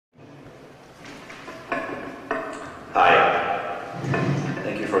Hi.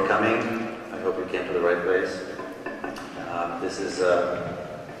 Thank you for coming. I hope you came to the right place. This is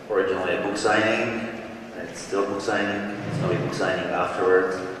originally a book signing. It's still book signing. It's going to be book signing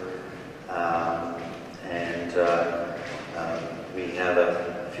afterwards. We have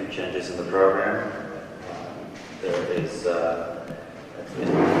a few changes in the program. There is it's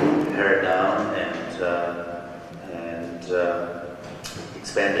been pared down and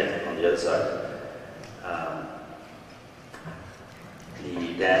expanded on the other side.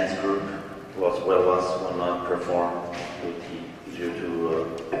 The dance group will not perform due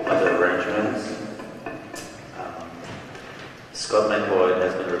to other arrangements. Scott McLeod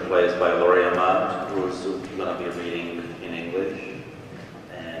has been replaced by Laurie Amat, who is going to be reading in English,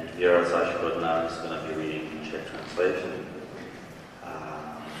 and Zaskodna is going to be reading in Czech translation.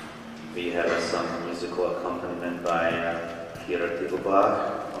 We have some musical accompaniment by Petr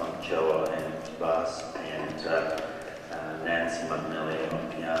Tittlebach on cello and bass, and Nancy McNally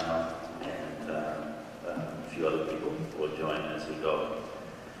on piano, and a few other people will join as we go.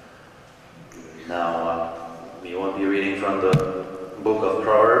 Now, we won't be reading from the Book of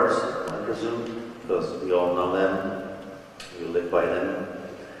Proverbs, I presume, because we all know them, we live by them,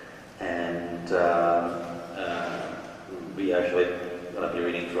 and we actually going to be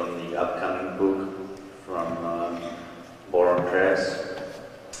reading from the upcoming book from MAttress,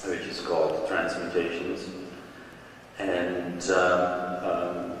 which is called Transmutations. And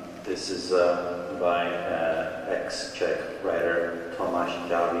this is by ex-Czech writer Tomáš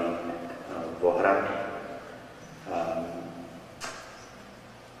Vohra.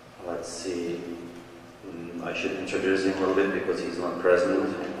 Let's see, I should introduce him a little bit because he's not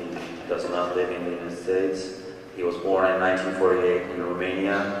present. He does not live in the United States. He was born in 1948 in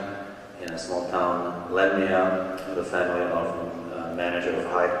Romania, in a small town, Lemnia, in the family of a manager of a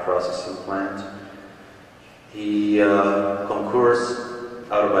hide processing plant. He concurs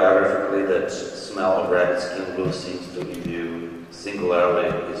autobiographically that smell of rabbit skin glue seems to imbue singularly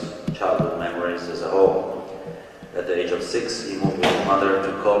his childhood memories as a whole. At the age of 6, he moved with his mother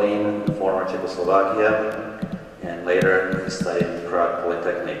to Kolín, former Czechoslovakia, and later he studied at Prague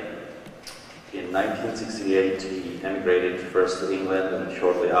Polytechnic. In 1968, he emigrated first to England and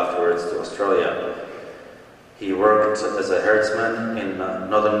shortly afterwards to Australia. He worked as a herdsman in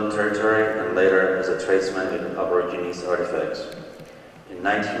Northern Territory and later as a tradesman with Aborigines artifacts. In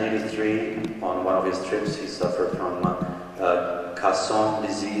 1983, on one of his trips, he suffered from Casson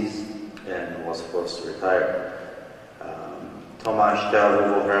disease and was forced to retire. Tomáš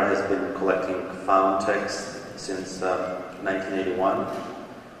Vohra has been collecting found texts since 1981,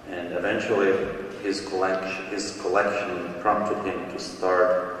 and eventually his collection prompted him to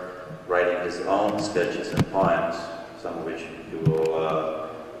start writing his own sketches and poems, some of which you will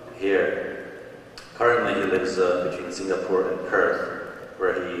hear. Currently he lives between Singapore and Perth,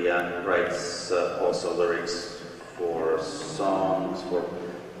 where he writes also lyrics for songs for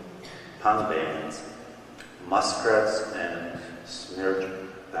punk bands, Muskrats and Smirch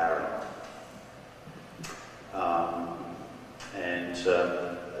Barrel.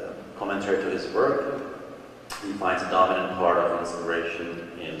 Commentary to his work, he finds a dominant part of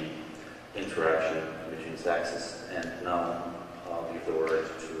inspiration in interaction between sexes, and now I'll give the word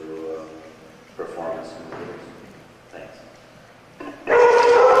to performance and lyrics. Thanks.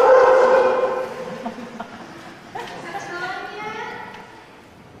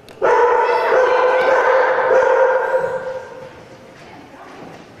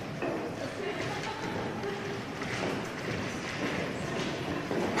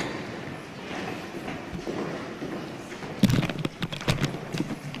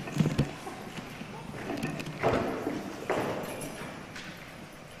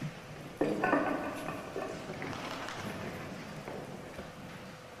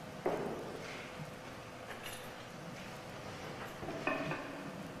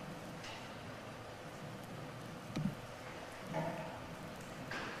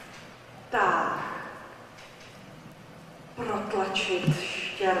 Protlačit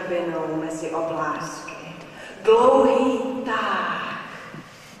štěrbinou mezi oblásky, dlouhý táh,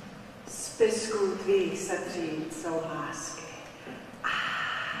 z pisků tvých sedřít jsou lásky.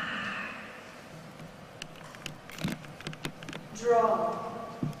 Draw,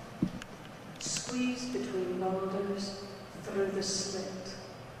 squeeze between boulders through the slit,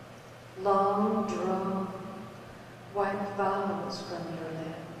 long draw, wipe vowels from your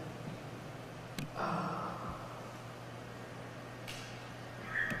lip. Oh.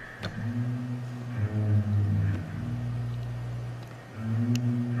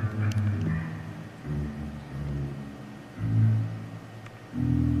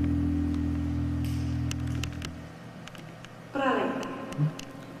 pralinky.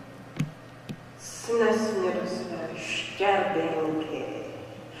 Snes mě do své štěrbinky,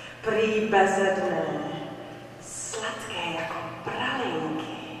 prý bezedné, sladké jako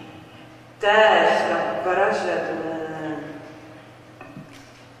pralinky, též tak vražedné.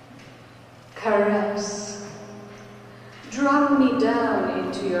 Caress, drop me down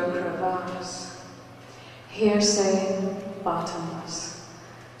into your crevasse, hearsay bottomless,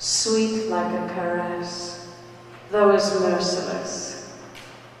 sweet like a caress, though as merciless.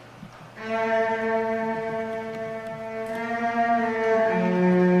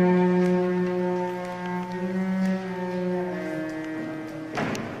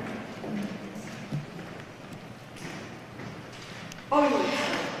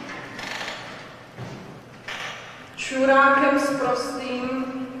 Čurákem sprostým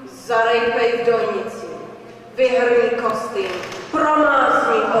zarejpej v dojnici, vyhrni kostým,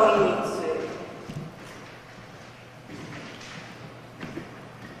 promázni ojnici.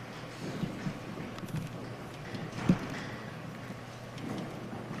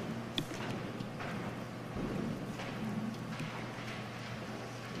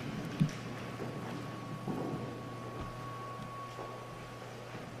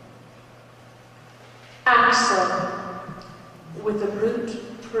 Axel, with a brute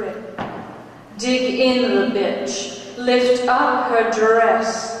prick, dig in the bitch, lift up her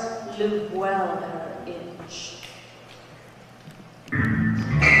dress, loop well her inch.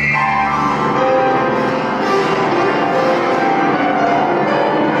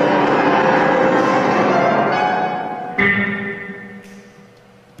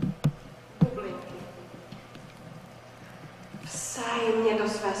 Bublinky. Vsaj mě do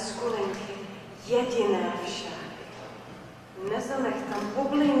své skulinky, jediné však. Nezanech tam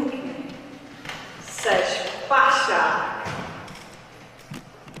bublinky. Seš pašák.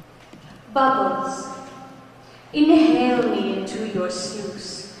 Bubbles, inhale me into your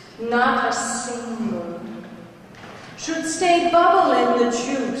sluice, not a single should stay bubble in the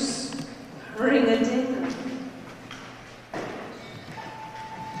juice. Ring a ding.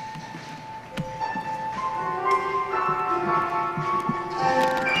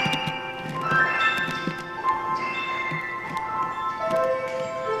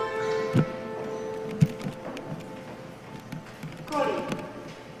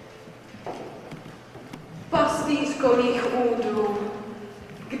 Pastýřko mých údů,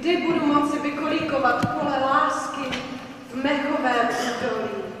 kdy budu moci vykolíkovat pole lásky v mechovém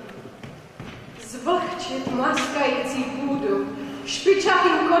údolí, zvlhčit mlaskající půdu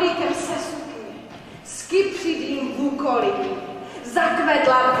špičatým kolíkem sesukně, skypřidým vůkolí,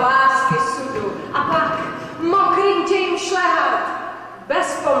 zakvedlat lásky sudu a pak mokrým tě jim šlehat,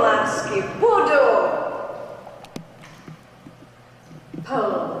 bez pomlásky budu.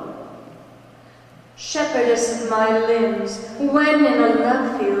 Poem. Shepherdess of my limbs, when in a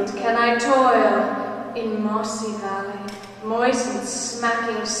love field can I toil? In mossy valley, moistened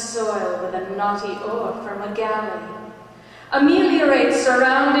smacking soil with a knotty oar from a galley. Ameliorate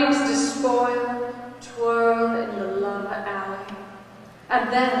surroundings, despoil, twirl in the love alley.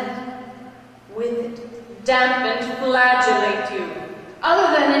 And then, with it, damp and flagellate you,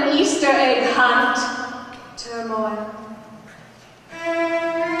 other than an Easter egg hunt, turmoil.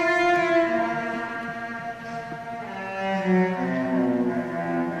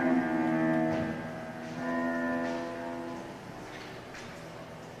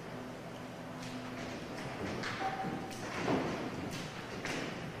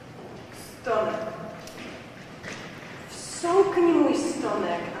 Stonek. Vsoukni můj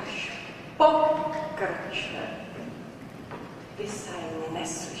stonek až po krče. Vysaj mě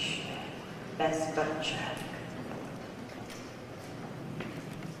neslyšně, bez brček.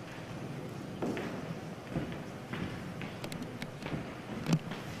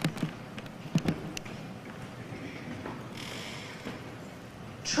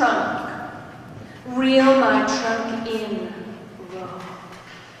 Trunk, reel my trunk in, raw.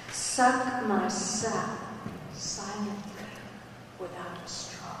 Suck my sap, silently, without a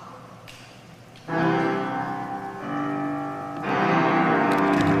straw.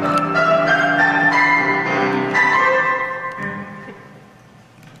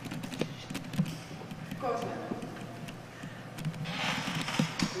 Kořen.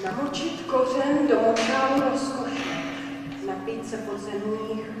 Namočit kořen do močálu rozkoše, napít se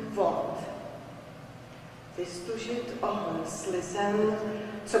podzemních vod. Vystužit oheň slizem,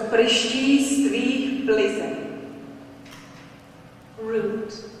 co pryští z tvých blizen.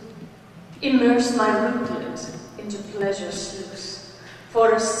 Root, immerse my rootlet into pleasure sluice,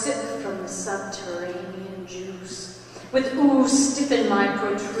 for a sip from the subterranean juice, with ooze stiffen my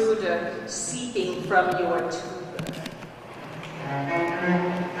protruder, seeping from your tuber.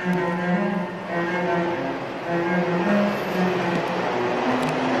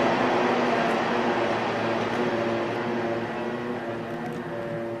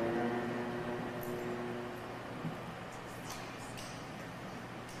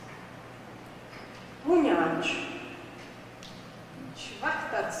 Huňáč.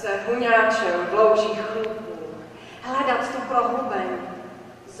 Čvachtat se huňáčem v loužích chlupů, hledat tu prohlubeň,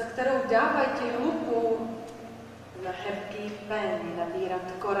 za kterou dávají ti hlupů, na hebký pen nabírat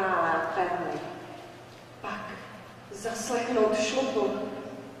korále a perly, pak zaslechnout šlupu,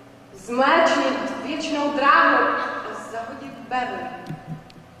 zmléčnit věčnou dráhu a zahodit berly.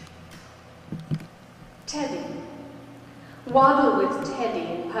 Teddy. Waddle with Teddy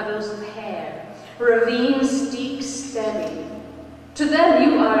in puddles of hair, ravine steep steady. To them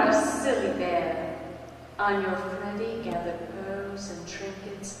you are a silly bear. On your Freddy gather pearls and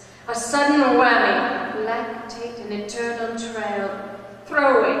trinkets, a sudden whammy, lactate an eternal trail,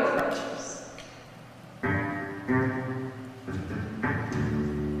 throwaway crutches.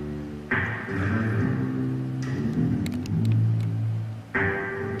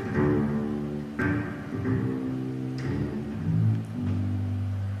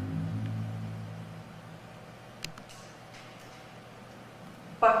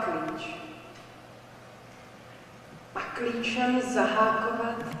 Paklíč. Paklíčem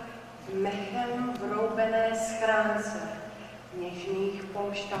zahákovat mechem vroubené schránce něžných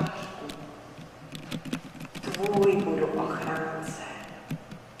polštářků. Tvůj budu ochránce.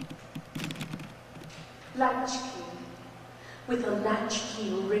 Latchkey. With a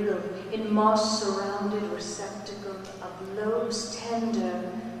latchkey wriggle in moss-surrounded receptacle of lobes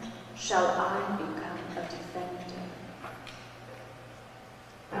tender, shall I become a defender.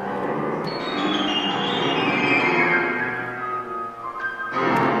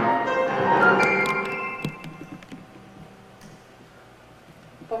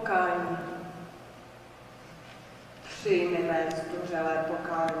 Pokání. Přijmi mé zduřelé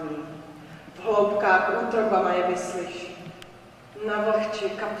pokání. V hloubkách útrobama je vyslyš. Na vlhči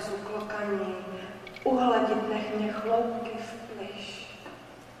kapsu klokaní. Uhladit nech mě chloupky v plyš.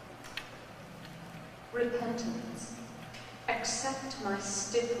 Repentance. Accept my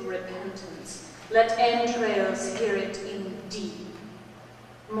stiff repentance. Let entrails hear it in deep.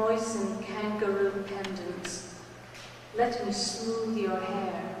 Moisten kangaroo pendants. Let me smooth your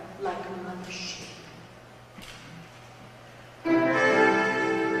hair like a mother sheep.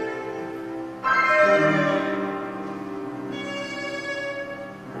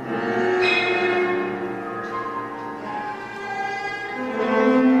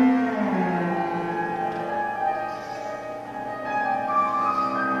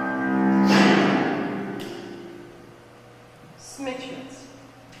 Smyčec.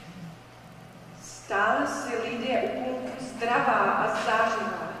 Stále si Lidie u půlku zdravá a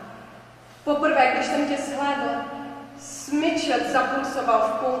zářivá. Poprvé, když jsem tě shlédl, smyčec zapulsoval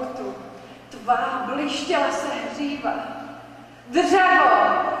v punktu. Tvá blištěla se hříva. Dřevo!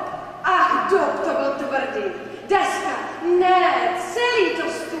 Ach, dub, to byl tvrdý. Deska! Ne, celý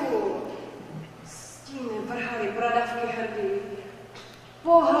to stůl. Stíny vrhaly bradavky hrdý.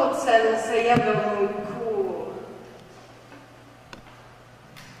 Pohlcen se jevil můj kůl.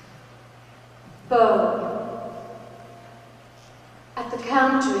 Bow. At the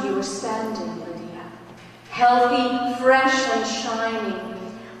counter you were standing, Lydia. Healthy, fresh and shining.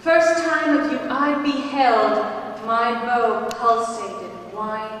 First time of you I beheld, my bow pulsated,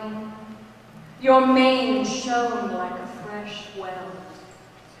 whining. Your mane shone like a fresh well.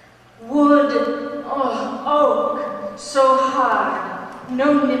 Wood, oh, oak, so hard,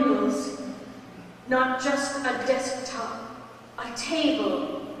 no nipples. Not just a desktop, a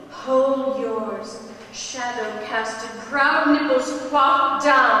table. Whole yours, shadow casted, proud nipples quaffed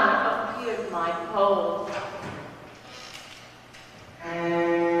down, appeared my pole.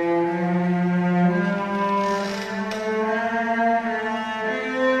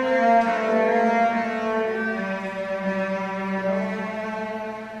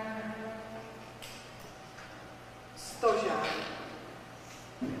 Stožár.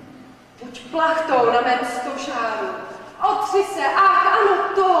 Buď plachtou na mém stožáru. Otři se, ach,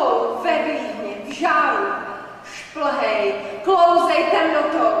 ano, tou, ve blídně, v žáru. Šplhej, klouzej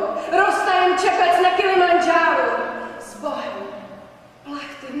temnotou, roztajem čepec na Kilimandžáru. S Bohem,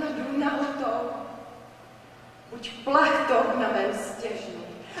 plachty nadu nahotou. Buď plachtou na mém stěžni,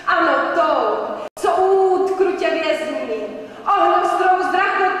 ano, tou, co út krutě vězní, ohnostrou s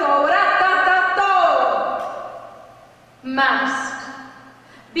drakotou, ratatatou. Mast.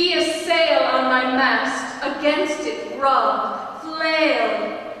 Be a sail on my mast, against it rub, flail,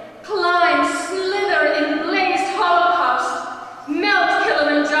 climb, slither in blazed holocaust,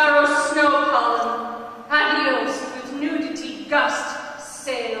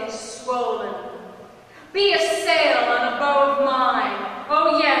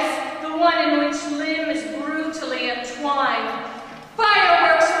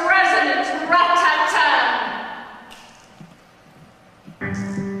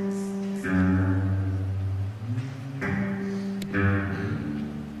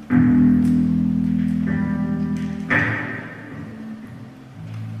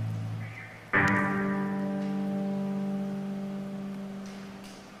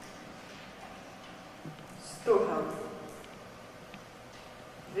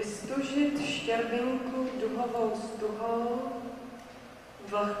 Vystužit štěrbinku duhovou s tuhou,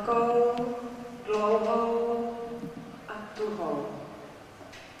 vlhkou, dlouhou a tuhou.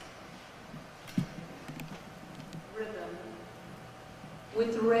 Rhythm.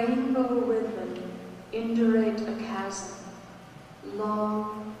 With rainbow rhythm, indurate a chasm,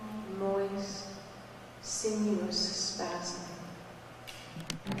 long, moist, sinuous spasm.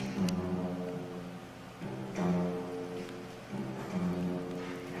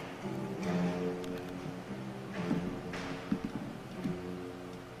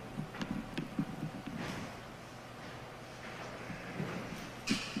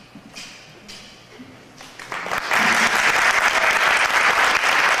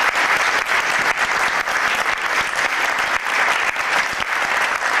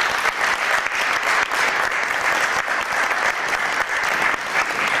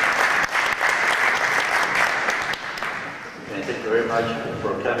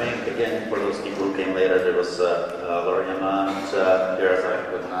 Laurie, Amat,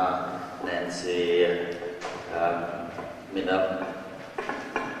 Zaskodna, Nancy, Mina,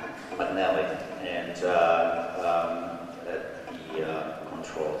 McNally, and at the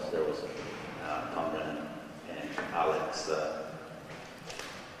controls there was Conran and Alex.